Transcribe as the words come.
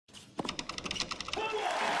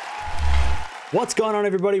What's going on,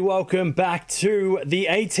 everybody? Welcome back to the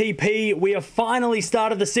ATP. We have finally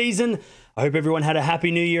started the season. I hope everyone had a happy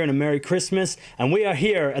new year and a Merry Christmas. And we are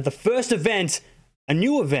here at the first event, a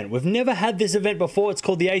new event. We've never had this event before. It's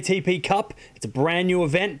called the ATP Cup. It's a brand new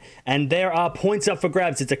event and there are points up for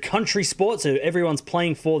grabs. It's a country sport, so everyone's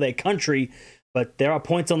playing for their country. But there are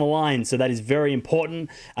points on the line, so that is very important.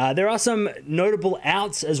 There are some notable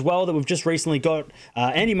outs as well that we've just recently got.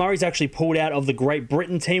 Andy Murray's actually pulled out of the Great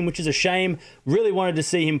Britain team, which is a shame. Really wanted to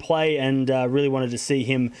see him play and really wanted to see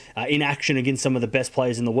him in action against some of the best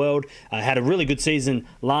players in the world. Had a really good season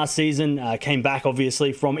last season. Came back,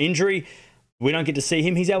 obviously, from injury. We don't get to see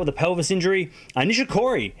him. He's out with a pelvis injury.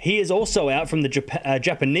 Nishikori, he is also out from the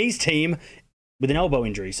Japanese team with an elbow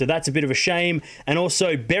injury. So that's a bit of a shame. And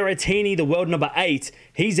also Berrettini, the world number 8,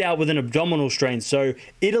 he's out with an abdominal strain. So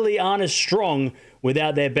Italy aren't as strong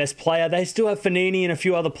without their best player. They still have Fognini and a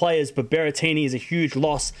few other players, but Berrettini is a huge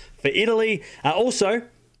loss for Italy. Also,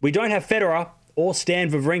 we don't have Federer or Stan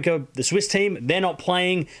Wawrinka, the Swiss team. They're not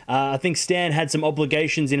playing. I think Stan had some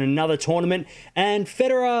obligations in another tournament, and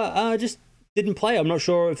Federer just didn't play. I'm not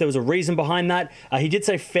sure if there was a reason behind that. He did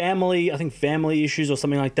say family issues or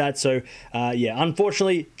something like that. So, yeah,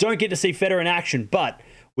 unfortunately, don't get to see Federer in action, but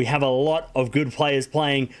we have a lot of good players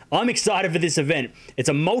playing. I'm excited for this event. It's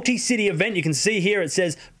a multi-city event. You can see here it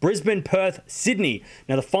says Brisbane, Perth, Sydney.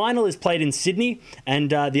 Now, the final is played in Sydney, and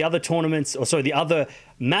the other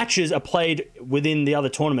matches are played within the other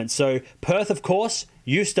tournaments. So, Perth, of course,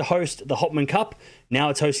 used to host the Hopman Cup. Now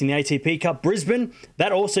it's hosting the ATP Cup. Brisbane,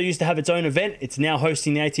 that also used to have its own event. It's now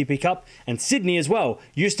hosting the ATP Cup. And Sydney as well,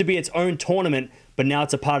 used to be its own tournament, but now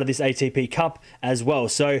it's a part of this ATP Cup as well.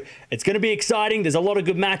 So it's going to be exciting. There's a lot of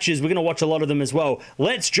good matches. We're going to watch a lot of them as well.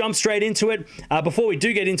 Let's jump straight into it. Before we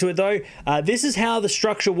do get into it, though, this is how the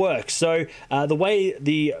structure works. So the way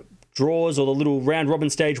the draws or the little round robin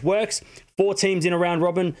stage works, 4 teams in a round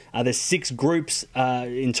robin. There's 6 groups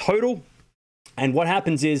in total. And what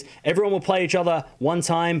happens is everyone will play each other one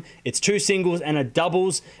time. It's 2 singles and a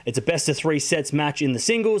doubles. It's a best of 3 sets match in the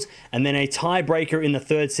singles and then a tiebreaker in the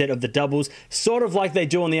 3rd set of the doubles, sort of like they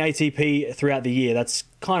do on the ATP throughout the year. That's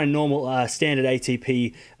kind of normal standard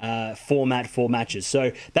ATP format for matches.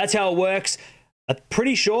 So that's how it works. I'm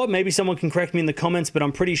pretty sure, maybe someone can correct me in the comments, but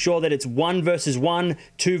I'm pretty sure that it's 1 versus 1,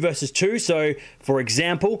 2 versus 2. So, for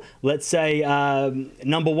example, let's say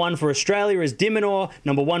number 1 for Australia is de Minaur,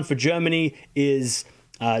 number 1 for Germany is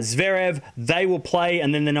Zverev. They will play,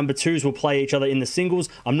 and then the number 2s will play each other in the singles.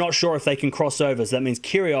 I'm not sure if they can cross over, so that means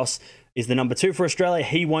Kyrgios is the number 2 for Australia.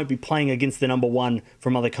 He won't be playing against the number 1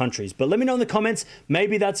 from other countries. But let me know in the comments.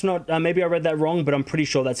 Maybe that's not. Maybe I read that wrong, but I'm pretty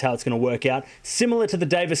sure that's how it's going to work out. Similar to the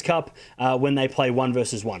Davis Cup when they play 1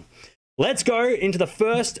 versus 1. Let's go into the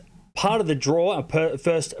first part of the draw,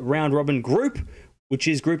 first round robin group, which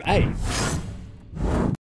is Group A.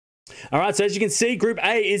 All right, so as you can see, Group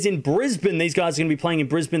A is in Brisbane. These guys are going to be playing in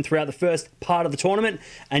Brisbane throughout the first part of the tournament.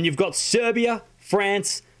 And you've got Serbia,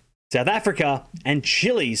 France, South Africa, and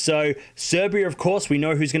Chile. So Serbia, of course, we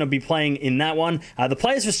know who's going to be playing in that one. The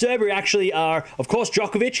players for Serbia actually are, of course,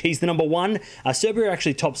 Djokovic. He's the number 1. Serbia are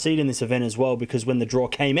actually top seed in this event as well because when the draw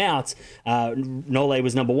came out, Nole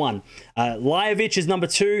was number 1. Lajovic is number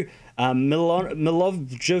 2.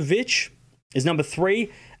 Milojevic is number 3.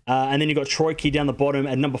 And then you've got Troicki down the bottom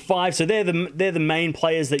at number 5. So they're the main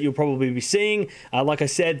players that you'll probably be seeing. Like I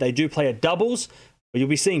said, they do play at doubles. But you'll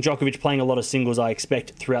be seeing Djokovic playing a lot of singles, I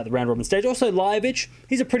expect, throughout the round-robin stage. Also, Lajovic,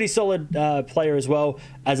 he's a pretty solid player as well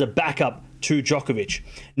as a backup to Djokovic.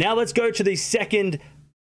 Now let's go to the second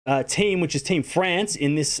team, which is Team France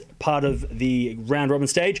in this part of the round-robin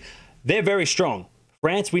stage. They're very strong.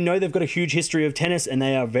 France, we know they've got a huge history of tennis, and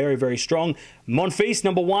they are very, very strong. Monfils,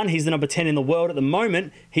 number 1. He's the number 10 in the world at the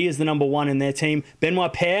moment. He is the number 1 in their team.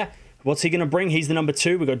 Benoit Paire, what's he going to bring? He's the number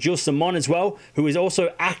 2. We've got Jules Simon as well, who is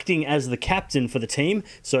also acting as the captain for the team.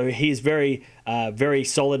 So he is very, very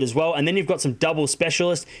solid as well. And then you've got some double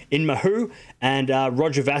specialists in Mahut and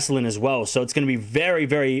Roger Vasselin as well. So it's going to be very,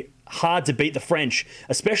 very hard to beat the French,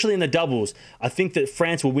 especially in the doubles. I think that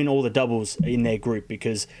France will win all the doubles in their group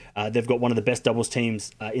because they've got one of the best doubles teams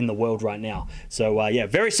in the world right now. So, yeah,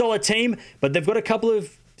 very solid team, but they've got a couple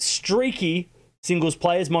of streaky singles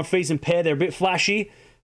players. Monfils and Paire, they're a bit flashy.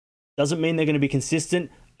 Doesn't mean they're going to be consistent,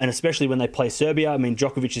 and especially when they play Serbia. I mean,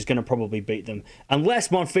 Djokovic is going to probably beat them, unless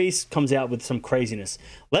Monfils comes out with some craziness.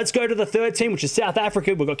 Let's go to the third team, which is South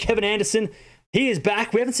Africa. We've got Kevin Anderson. He is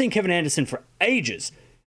back. We haven't seen Kevin Anderson for ages.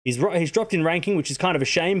 He's dropped in ranking, which is kind of a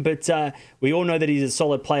shame, but we all know that he's a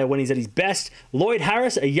solid player when he's at his best. Lloyd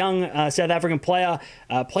Harris, a young South African player,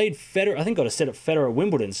 played Federer, I think got a set at Federer at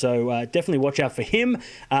Wimbledon, so definitely watch out for him.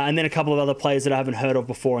 And then a couple of other players that I haven't heard of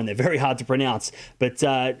before, and they're very hard to pronounce. But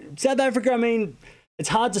South Africa, I mean, it's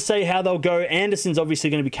hard to say how they'll go. Anderson's obviously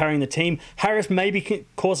going to be carrying the team. Harris maybe can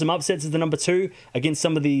cause some upsets as the number 2 against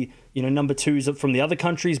some of the number 2s from the other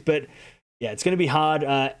countries, but yeah, it's going to be hard.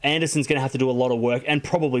 Anderson's going to have to do a lot of work and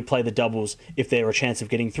probably play the doubles if they're a chance of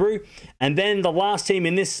getting through. And then the last team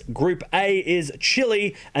in this Group A is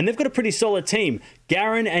Chile, and they've got a pretty solid team.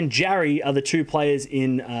 Garin and Jarry are the 2 players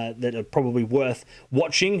in that are probably worth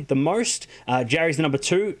watching the most. Jarry's the number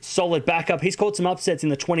 2, solid backup. He's caught some upsets in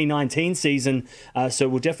the 2019 season, so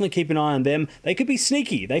we'll definitely keep an eye on them. They could be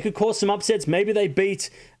sneaky. They could cause some upsets. Maybe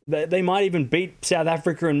they might even beat South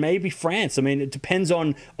Africa and maybe France. I mean, it depends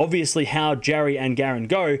on, obviously, how Jarry and Garin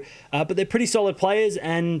go. But they're pretty solid players,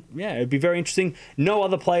 and, yeah, it'd be very interesting. No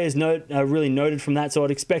other players really noted from that, so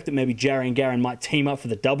I'd expect that maybe Jarry and Garin might team up for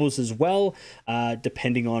the doubles as well,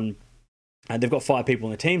 depending on... they've got 5 people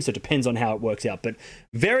in the team, so it depends on how it works out. But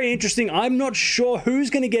very interesting. I'm not sure who's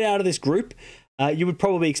going to get out of this group. You would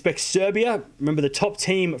probably expect Serbia. Remember, the top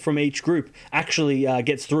team from each group actually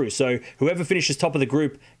gets through. So whoever finishes top of the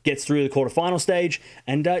group gets through the quarterfinal stage.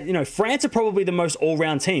 And, France are probably the most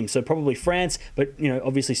all-round team. So probably France, but,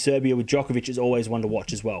 obviously Serbia with Djokovic is always one to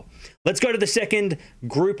watch as well. Let's go to the second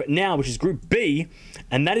group now, which is Group B.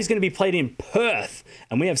 And that is going to be played in Perth.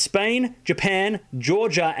 And we have Spain, Japan,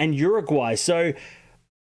 Georgia, and Uruguay. So,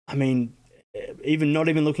 I mean, not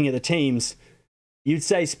even looking at the teams, you'd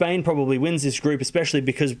say Spain probably wins this group, especially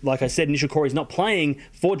because, like I said, Nishikori's not playing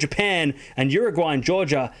for Japan, and Uruguay and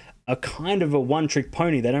Georgia are kind of a one-trick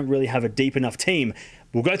pony. They don't really have a deep enough team.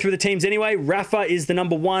 We'll go through the teams anyway. Rafa is the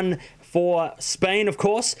number 1 for Spain, of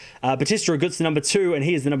course. Batista Agut's the number 2, and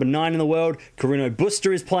he is the number 9 in the world. Carino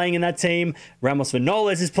Busta is playing in that team. Ramos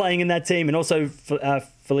Vinoles is playing in that team, and also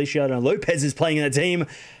Feliciano Lopez is playing in that team.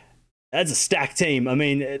 That's a stacked team. I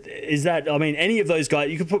mean, any of those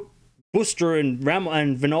guys, you could put Busta and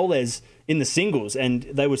Vinoles in the singles, and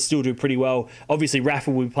they would still do pretty well. Obviously,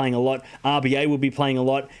 Rafa will be playing a lot. RBA will be playing a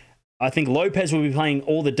lot. I think Lopez will be playing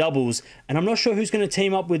all the doubles, and I'm not sure who's going to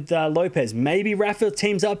team up with Lopez. Maybe Rafa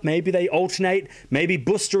teams up. Maybe they alternate. Maybe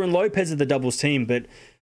Busta and Lopez are the doubles team, but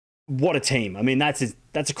what a team. I mean, that's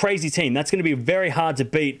a crazy team. That's going to be very hard to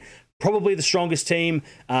beat. Probably the strongest team,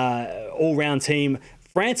 all-round team.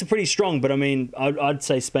 France are pretty strong, but I mean, I'd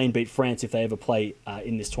say Spain beat France if they ever play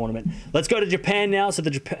in this tournament. Let's go to Japan now. So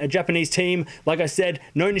the Japanese team, like I said,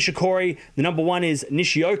 no Nishikori. The number 1 is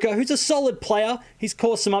Nishioka, who's a solid player. He's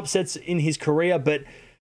caused some upsets in his career, but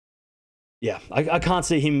yeah, I can't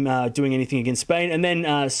see him doing anything against Spain. And then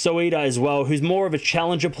Soida as well, who's more of a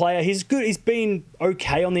challenger player. He's good. He's been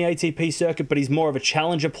okay on the ATP circuit, but he's more of a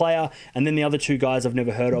challenger player. And then the other 2 guys I've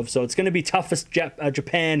never heard of. So it's going to be tough for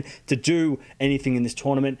Japan to do anything in this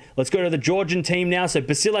tournament. Let's go to the Georgian team now. So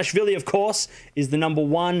Basilashvili, of course, is the number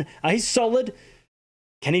 1. He's solid.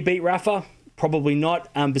 Can he beat Rafa? Probably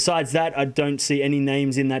not. Besides that, I don't see any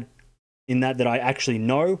names in that I actually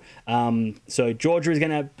know. So Georgia it's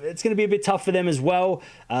going to be a bit tough for them as well.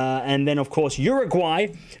 And then, of course,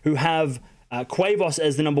 Uruguay, who have Cuevas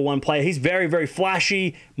as the number 1 player. He's very, very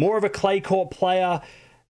flashy, more of a clay court player.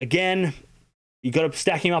 Again, you got to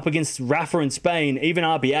stack him up against Rafa and Spain, even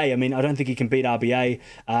RBA. I mean, I don't think he can beat RBA.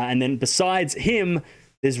 And then besides him,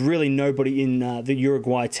 there's really nobody in the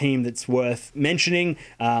Uruguay team that's worth mentioning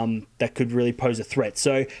that could really pose a threat.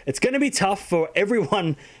 So it's going to be tough for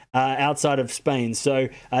everyone outside of Spain. So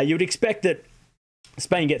you would expect that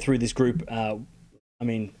Spain get through this group. I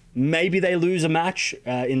mean, maybe they lose a match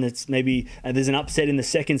maybe there's an upset in the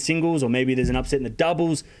second singles, or maybe there's an upset in the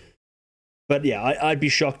doubles. But yeah, I'd be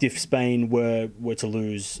shocked if Spain were to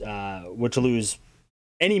lose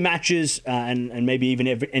any matches and maybe even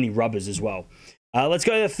any rubbers as well. Let's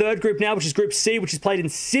go to the third group now, which is Group C, which is played in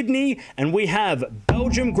Sydney. And we have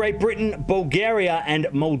Belgium, Great Britain, Bulgaria, and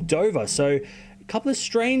Moldova. So a couple of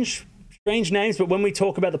strange names, but when we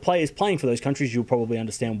talk about the players playing for those countries, you'll probably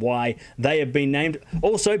understand why they have been named.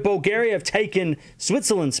 Also, Bulgaria have taken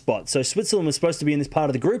Switzerland's spot. So Switzerland was supposed to be in this part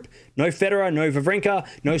of the group. No Federer, no Wawrinka,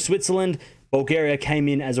 no Switzerland. Bulgaria came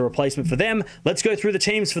in as a replacement for them. Let's go through the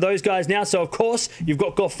teams for those guys now. So, of course, you've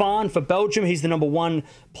got Goffin for Belgium. He's the number 1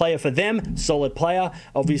 player for them. Solid player.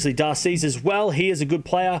 Obviously, Darcis as well. He is a good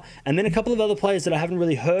player. And then a couple of other players that I haven't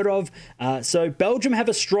really heard of. So, Belgium have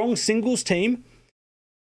a strong singles team.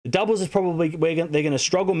 The doubles is probably where they're going to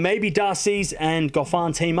struggle. Maybe Darcy's and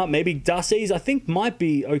Goffin team up. Maybe Darcy's, I think, might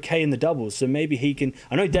be okay in the doubles. So maybe he can...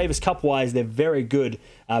 I know Davis Cup-wise, they're very good,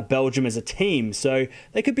 Belgium, as a team. So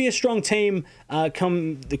they could be a strong team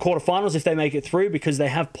come the quarterfinals if they make it through, because they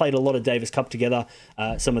have played a lot of Davis Cup together,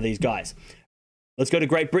 some of these guys. Let's go to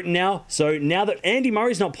Great Britain now. So now that Andy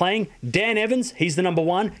Murray's not playing, Dan Evans, he's the number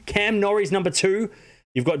 1. Cam Norrie's number 2.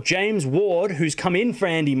 You've got James Ward, who's come in for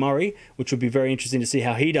Andy Murray, which would be very interesting to see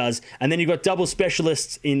how he does. And then you've got double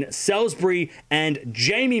specialists in Salisbury and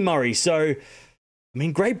Jamie Murray. So, I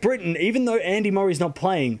mean, Great Britain, even though Andy Murray's not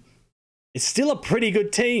playing, it's still a pretty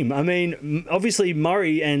good team. I mean, obviously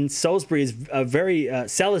Murray and Salisbury is very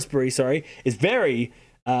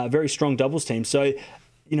strong doubles team. So,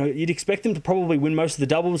 you know, you'd expect them to probably win most of the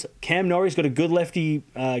doubles. Cam Norrie's got a good lefty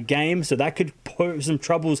game, so that could pose some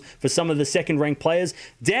troubles for some of the second-ranked players.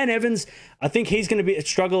 Dan Evans, I think he's going to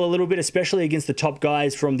struggle a little bit, especially against the top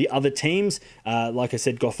guys from the other teams. Like I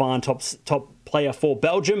said, Goffin, top player for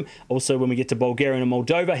Belgium. Also, when we get to Bulgaria and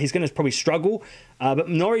Moldova, he's going to probably struggle. But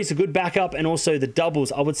Norrie's a good backup, and also the doubles.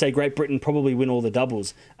 I would say Great Britain probably win all the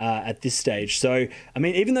doubles at this stage. So, I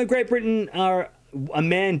mean, even though Great Britain are a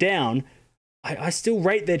man down, I still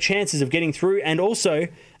rate their chances of getting through. And also,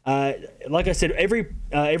 like I said,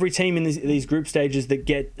 every team in these group stages that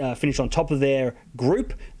get finished on top of their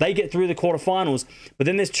group, they get through the quarterfinals. But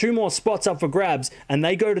then there's 2 more spots up for grabs, and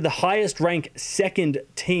they go to the highest ranked second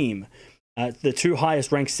team. The 2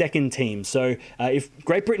 highest ranked second teams. So if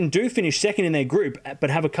Great Britain do finish second in their group,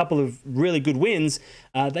 but have a couple of really good wins,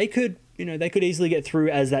 they could easily get through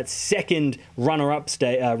as that second runner-up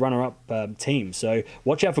team. So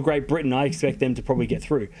watch out for Great Britain. I expect them to probably get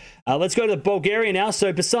through. Let's go to Bulgaria now.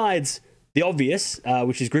 So besides the obvious,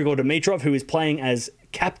 which is Grigor Dimitrov, who is playing as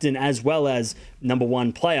captain as well as number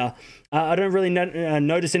 1 player, I don't really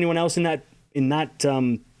notice anyone else in that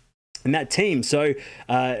team. So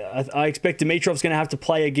I expect Dimitrov's going to have to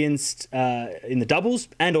play against in the doubles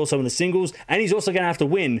and also in the singles, and he's also going to have to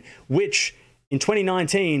win, which in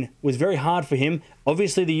 2019 was very hard for him.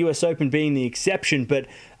 Obviously, the US Open being the exception, but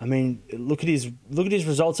I mean, look at his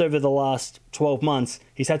results over the last 12 months.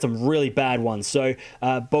 He's had some really bad ones. So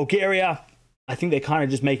Bulgaria, I think they're kind of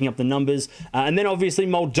just making up the numbers. And then obviously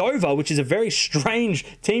Moldova, which is a very strange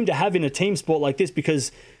team to have in a team sport like this,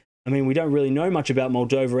 because I mean, we don't really know much about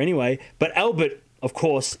Moldova anyway. But Albert, of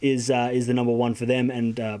course, is the number 1 for them.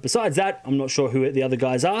 And besides that, I'm not sure who the other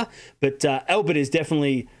guys are. But Albert is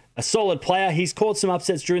definitely a solid player. He's caught some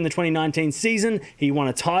upsets during the 2019 season. He won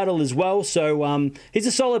a title as well. So he's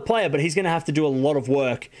a solid player, but he's going to have to do a lot of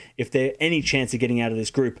work if there's any chance of getting out of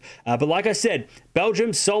this group. But like I said,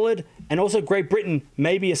 Belgium, solid. And also Great Britain,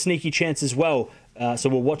 maybe a sneaky chance as well. So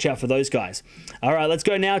we'll watch out for those guys. All right, let's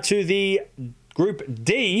go now to the Group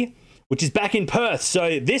D, which is back in Perth.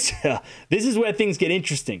 So this is where things get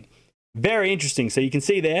interesting. Very interesting. So you can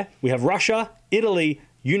see there, we have Russia, Italy,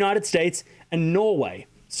 United States, and Norway.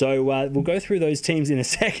 So we'll go through those teams in a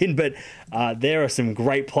second, but there are some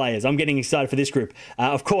great players. I'm getting excited for this group.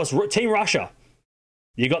 Of course, Team Russia.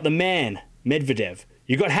 You got the man, Medvedev.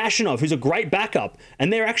 You got Khachanov, who's a great backup,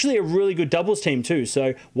 and they're actually a really good doubles team too.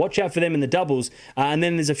 So watch out for them in the doubles. And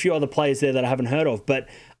then there's a few other players there that I haven't heard of, but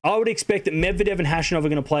I would expect that Medvedev and Khachanov are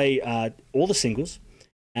going to play all the singles.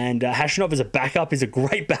 And Khachanov as a backup is a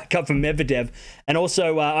great backup for Medvedev. And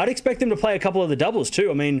also, I'd expect them to play a couple of the doubles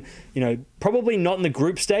too. I mean, you know, probably not in the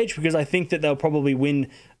group stage, because I think that they'll probably win.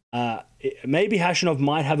 Maybe Khachanov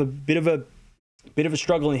might have a bit of a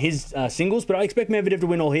struggle in his singles, but I expect Medvedev to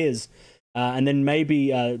win all his. And then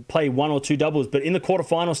maybe play 1 or 2 doubles. But in the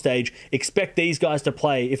quarterfinal stage, expect these guys to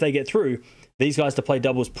play, if they get through, these guys to play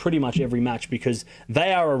doubles pretty much every match, because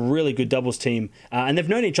they are a really good doubles team. And they've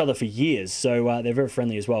known each other for years, so they're very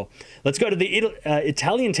friendly as well. Let's go to the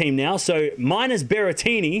Italian team now. So minus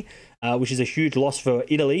Berrettini, which is a huge loss for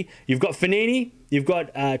Italy. You've got Fognini, you've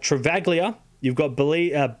got Travaglia, you've got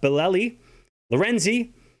Bolelli,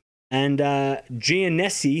 Lorenzi, and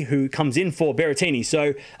Giannessi, who comes in for Berrettini.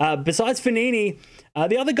 So besides Fognini,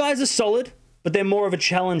 the other guys are solid, but they're more of a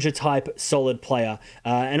challenger type solid player.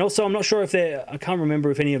 And also, I'm not sure if I can't remember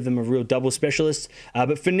if any of them are real double specialists. But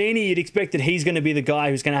Fognini, you'd expect that he's going to be the guy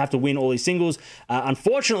who's going to have to win all these singles.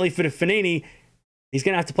 Unfortunately for Fognini, he's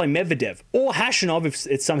going to have to play Medvedev or Khachanov if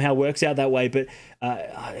it somehow works out that way. But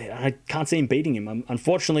I can't see him beating him.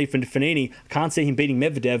 Unfortunately for Fognini, I can't see him beating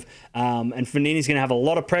Medvedev. And Fognini's going to have a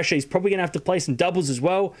lot of pressure. He's probably going to have to play some doubles as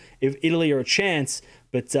well if Italy are a chance.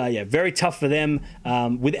 But yeah, very tough for them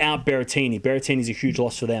without Berrettini. Berrettini's a huge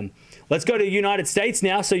loss for them. let's go to United States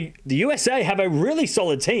now. So the USA have a really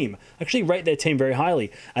solid team. I actually rate their team very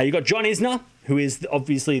highly. You got John Isner, who is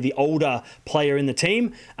obviously the older player in the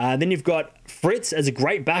team. Then you've got Fritz as a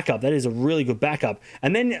great backup. That is a really good backup.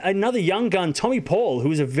 And then another young gun, Tommy Paul,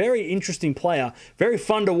 who is a very interesting player, very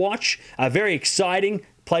fun to watch, very exciting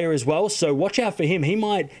player as well. So watch out for him. He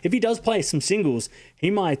might, if he does play some singles,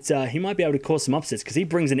 he might be able to cause some upsets because he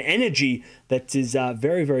brings an energy that is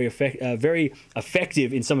very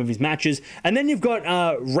effective in some of his matches. And then you've got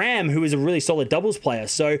Ram, who is a really solid doubles player.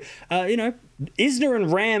 So Isner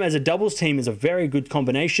and Ram as a doubles team is a very good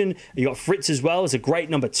combination. You got Fritz as well as a great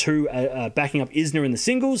number 2 backing up Isner in the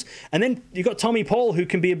singles. And then you got Tommy Paul, who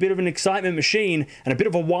can be a bit of an excitement machine and a bit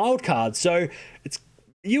of a wild card. So it's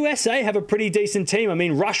USA have a pretty decent team. I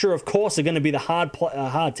mean, Russia, of course, are going to be the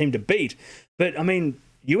hard team to beat. But, I mean,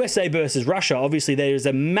 USA versus Russia, obviously there's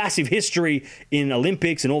a massive history in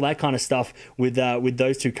Olympics and all that kind of stuff with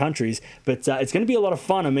those two countries. But it's going to be a lot of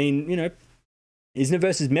fun. I mean, Isner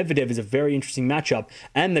versus Medvedev is a very interesting matchup.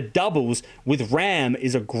 And the doubles with Ram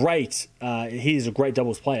is a great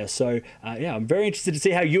doubles player. So, I'm very interested to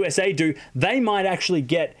see how USA do. They might actually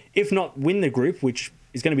get, if not win the group, which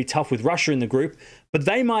is going to be tough with Russia in the group, but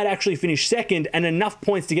they might actually finish second and enough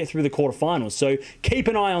points to get through the quarterfinals. So keep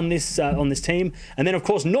an eye on this team. And then, of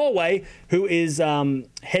course, Norway, who is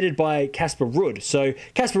headed by Casper Ruud. So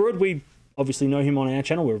Casper Ruud, we obviously know him on our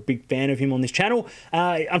channel. We're a big fan of him on this channel.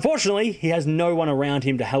 Unfortunately, he has no one around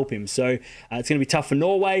him to help him. So it's going to be tough for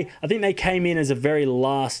Norway. I think they came in as a very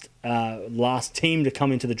last team to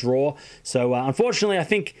come into the draw. So unfortunately, I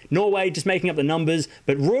think Norway just making up the numbers.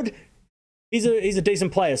 But Ruud, he's a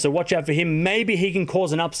decent player, so watch out for him. Maybe he can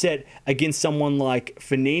cause an upset against someone like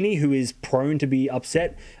Fognini, who is prone to be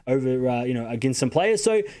upset over against some players.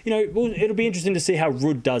 So it'll be interesting to see how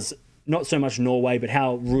Ruud does. Not so much Norway, but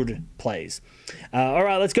how Ruud plays. All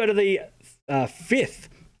right, let's go to the 5th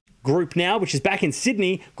group now, which is back in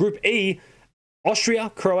Sydney. Group E: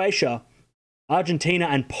 Austria, Croatia, Argentina,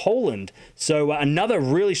 and Poland. So another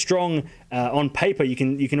really strong, on paper, you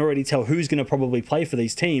can already tell who's going to probably play for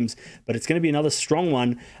these teams, but it's going to be another strong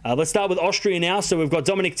one. Let's start with Austria now. So we've got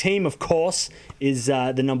Dominic Thiem, of course, is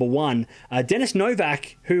the number 1. Denis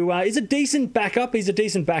Novak, who is a decent backup. He's a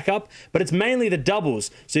decent backup, but it's mainly the doubles.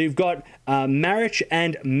 So you've got Maric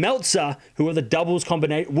and Meltzer, who are the doubles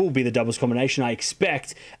combination, will be the doubles combination, I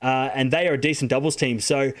expect, and they are a decent doubles team.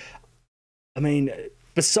 So, I mean,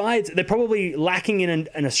 besides, they're probably lacking in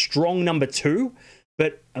a strong number 2.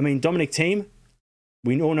 But, I mean, Dominic Thiem,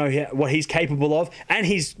 we all know what he's capable of. And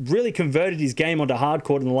he's really converted his game onto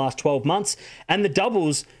hardcourt in the last 12 months. And the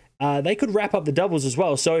doubles, they could wrap up the doubles as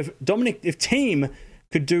well. So if Thiem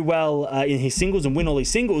could do well in his singles and win all his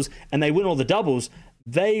singles, and they win all the doubles,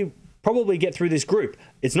 they probably get through this group.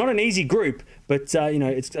 It's not an easy group, but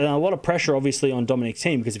it's a lot of pressure obviously on Dominic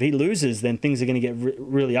Thiem, because if he loses, then things are going to get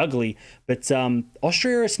really ugly. But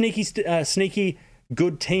Austria are a sneaky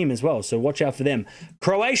good team as well, so watch out for them.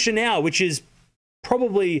 Croatia now, which is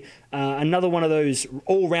probably another one of those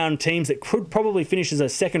all-round teams that could probably finish as a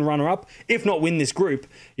second runner-up, if not win this group.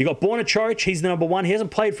 You got Borna Coric, he's the number 1. He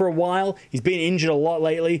hasn't played for a while. He's been injured a lot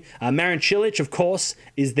lately. Marin Cilic, of course,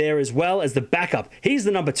 is there as well as the backup. He's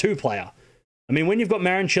the number 2 player. I mean, when you've got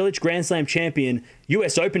Marin Cilic, Grand Slam champion,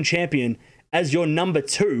 US Open champion, as your number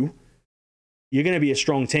 2, you're going to be a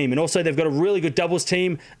strong team. And also, they've got a really good doubles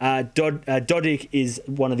team. Dodik is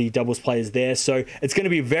one of the doubles players there. So it's going to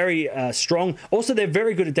be very strong. Also, they're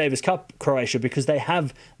very good at Davis Cup, Croatia, because they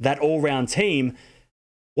have that all-round team.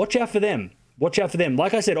 Watch out for them. Watch out for them.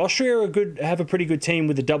 Like I said, Austria have a pretty good team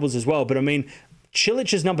with the doubles as well. But, I mean,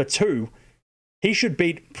 Cilic is number 2. He should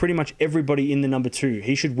beat pretty much everybody in the number 2.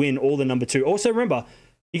 He should win all the number 2. Also, remember,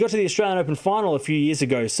 he got to the Australian Open final a few years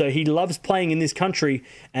ago, so he loves playing in this country,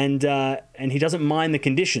 and he doesn't mind the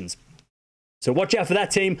conditions. So watch out for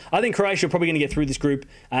that team. I think Croatia are probably going to get through this group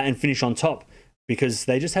and finish on top, because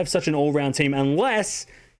they just have such an all-round team, unless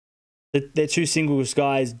their 2 singles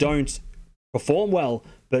guys don't perform well.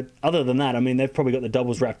 But other than that, I mean, they've probably got the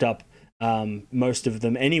doubles wrapped up, most of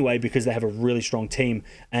them anyway, because they have a really strong team.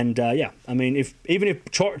 And I mean, even if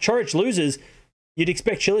Coric loses, you'd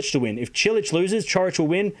expect Cilic to win. If Cilic loses, Coric will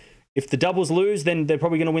win. If the doubles lose, then they're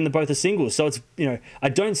probably going to win both the singles. So it's, I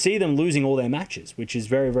don't see them losing all their matches, which is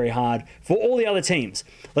very, very hard for all the other teams.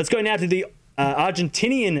 Let's go now to the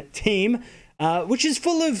Argentinian team, which is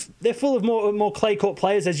full of more clay court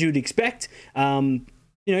players, as you'd expect.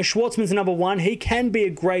 Schwartzman's number 1. He can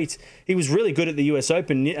be he was really good at the US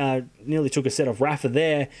Open, nearly took a set off Rafa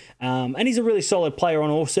there. And he's a really solid player on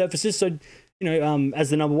all surfaces. So, as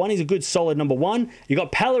the number one. He's a good, solid number one. You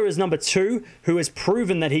got Pella as number two, who has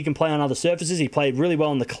proven that he can play on other surfaces. He played really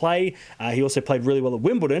well on the clay. He also played really well at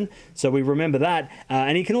Wimbledon, so we remember that.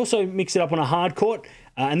 And he can also mix it up on a hard court.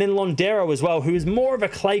 And then Londero as well, who is more of a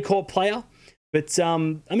clay court player. But,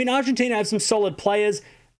 Argentina have some solid players.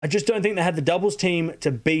 I just don't think they have the doubles team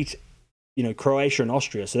to beat, Croatia and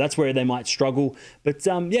Austria. So that's where they might struggle. But,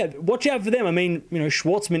 watch out for them.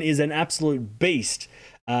 Schwartzman is an absolute beast,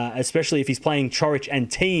 especially if he's playing Coric and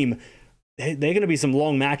team. They're going to be some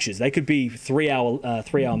long matches. They could be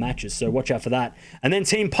three-hour matches, so watch out for that. And then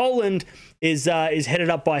Team Poland is headed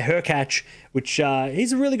up by Hurkacz, which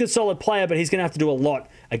he's a really good, solid player, but he's going to have to do a lot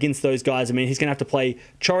against those guys. He's going to have to play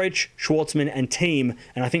Coric, Schwartzman, and team,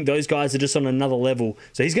 and I think those guys are just on another level.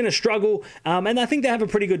 So he's going to struggle, and I think they have a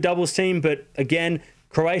pretty good doubles team, but again,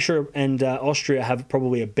 Croatia and Austria have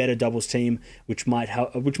probably a better doubles team, which might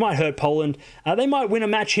hurt Poland. They might win a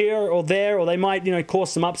match here or there, or they might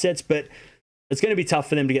cause some upsets, but it's going to be tough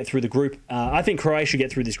for them to get through the group. I think Croatia get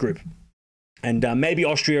through this group, and maybe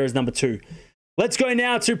Austria is number two. Let's go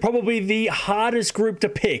now to probably the hardest group to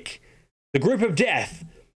pick, the group of death,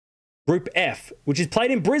 Group F, which is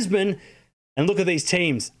played in Brisbane. And look at these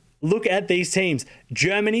teams.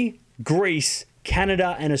 Germany, Greece,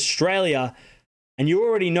 Canada, and Australia. And you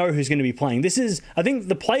already know who's going to be playing. I think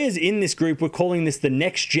the players in this group, we're calling this the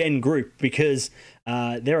next-gen group because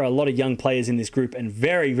there are a lot of young players in this group and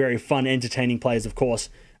very, very fun, entertaining players, of course,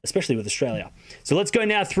 especially with Australia. So let's go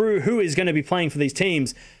now through who is going to be playing for these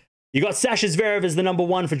teams. You got Sasha Zverev as the number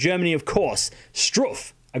one for Germany, of course.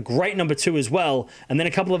 Struff, a great number two as well. And then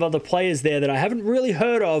a couple of other players there that I haven't really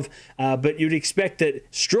heard of, but you'd expect that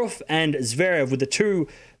Struff and Zverev with the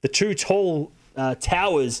two tall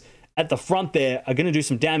towers at the front there are going to do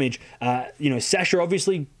some damage. Sasha,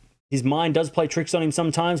 obviously, his mind does play tricks on him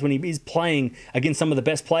sometimes when he is playing against some of the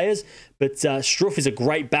best players, but Struff is a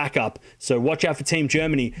great backup, so watch out for Team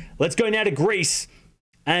Germany. Let's go now to Greece.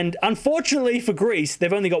 And unfortunately for Greece,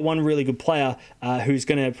 they've only got one really good player who's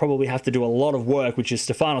going to probably have to do a lot of work, which is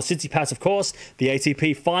Stefanos Tsitsipas, of course, the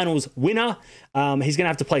ATP Finals winner. He's going to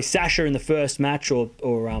have to play Sasha in the first match or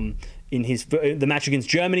in the match against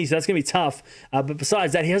Germany, so that's going to be tough. But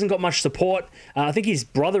besides that, he hasn't got much support. I think his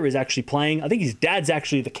brother is actually playing. I think his dad's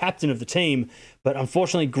actually the captain of the team. But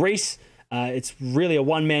unfortunately, Greece, it's really a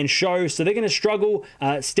one-man show, so they're going to struggle.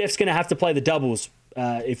 Steph's going to have to play the doubles.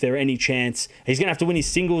 If there are any chance. He's going to have to win his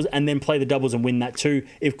singles and then play the doubles and win that too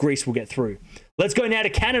if Greece will get through. Let's go now to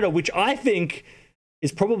Canada, which I think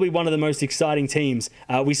is probably one of the most exciting teams.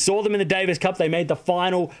 We saw them in the Davis Cup. They made the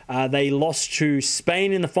final. They lost to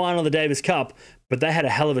Spain in the final of the Davis Cup, but they had a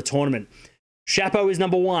hell of a tournament. Shapo is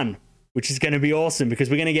number one, which is going to be awesome because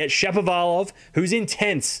we're going to get Shapovalov, who's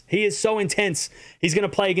intense. He is so intense. He's going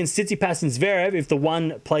to play against Tsitsipas and Zverev if the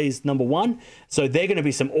one plays number one. So they're going to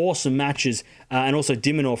be some awesome matches. And also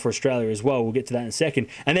Dimonor for Australia as well. We'll get to that in a second.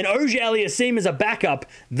 And then Auger-Aliassime as a backup.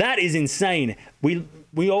 That is insane.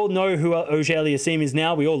 We all know who Auger-Aliassime is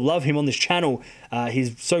now. We all love him on this channel.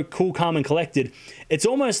 He's so cool, calm, and collected. It's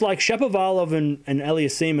almost like Shapovalov and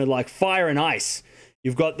Aliassime are like fire and ice.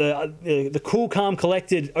 You've got the cool, calm,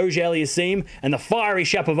 collected Auger-Aliassime and the fiery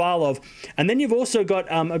Shapovalov. And then you've also got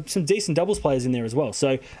some decent doubles players in there as well.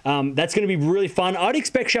 So that's going to be really fun. I'd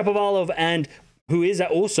expect Shapovalov, and who is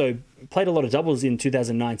also played a lot of doubles in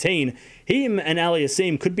 2019, him and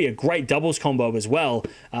Aliassime could be a great doubles combo as well.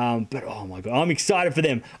 But oh my God, I'm excited for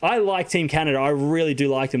them. I like Team Canada. I really do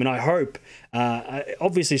like them. And I hope,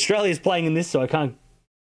 obviously Australia's playing in this, so I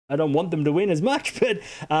don't want them to win as much, but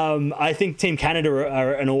I think Team Canada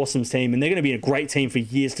are an awesome team, and they're going to be a great team for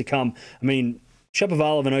years to come.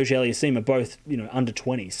 Shapovalov and Auger-Aliassime are both, under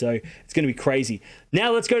 20, so it's going to be crazy.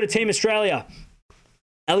 Now let's go to Team Australia.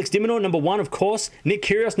 Alex de Minaur, number one, of course. Nick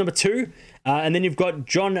Kyrgios, number two. And then you've got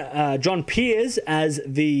John Peers as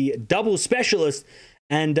the doubles specialist.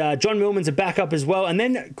 And John Millman's a backup as well. And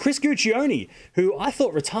then Chris Guccione, who I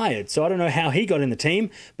thought retired, so I don't know how he got in the team.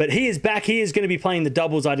 But he is back. He is going to be playing the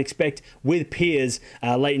doubles, I'd expect, with Peers,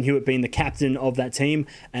 Leighton Hewitt being the captain of that team.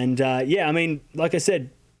 And like I said,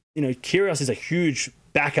 Kyrgios is a huge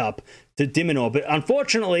backup to de Minaur. But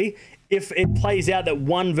unfortunately, if it plays out that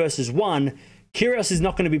 1 versus 1, Kyrgios is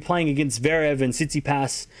not going to be playing against Zverev and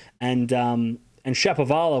Tsitsipas and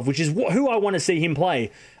Shapovalov, which is who I want to see him play.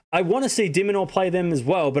 I want to see de Minaur play them as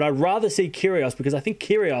well, but I'd rather see Kyrgios because I think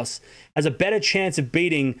Kyrgios has a better chance of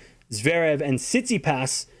beating Zverev and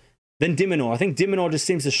Tsitsipas than de Minaur. I think de Minaur just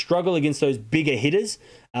seems to struggle against those bigger hitters.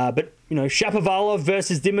 But Shapovalov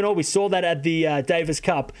versus de Minaur, we saw that at the Davis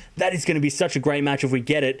Cup. That is going to be such a great match if we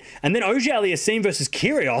get it. And then Auger-Aliassime versus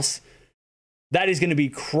Kyrgios. That is going to be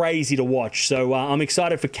crazy to watch. So I'm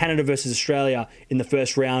excited for Canada versus Australia in the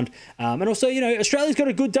first round. And also, you know, Australia's got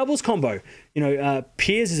a good doubles combo. You know,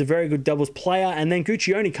 Piers is a very good doubles player. And then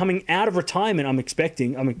Guccione coming out of retirement,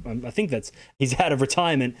 I think he's out of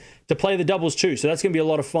retirement to play the doubles too. So that's going to be a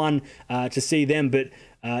lot of fun to see them. But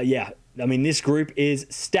yeah, I mean, this group is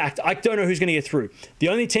stacked. I don't know who's going to get through. The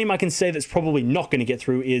only team I can say that's probably not going to get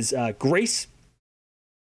through is Greece.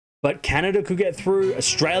 But Canada could get through,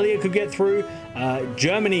 Australia could get through,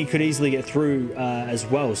 Germany could easily get through as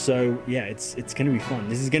well. So yeah, it's going to be fun.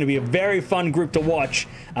 This is going to be a very fun group to watch.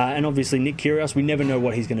 And obviously Nick Kyrgios, we never know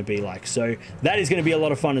what he's going to be like. So that is going to be a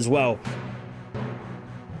lot of fun as well.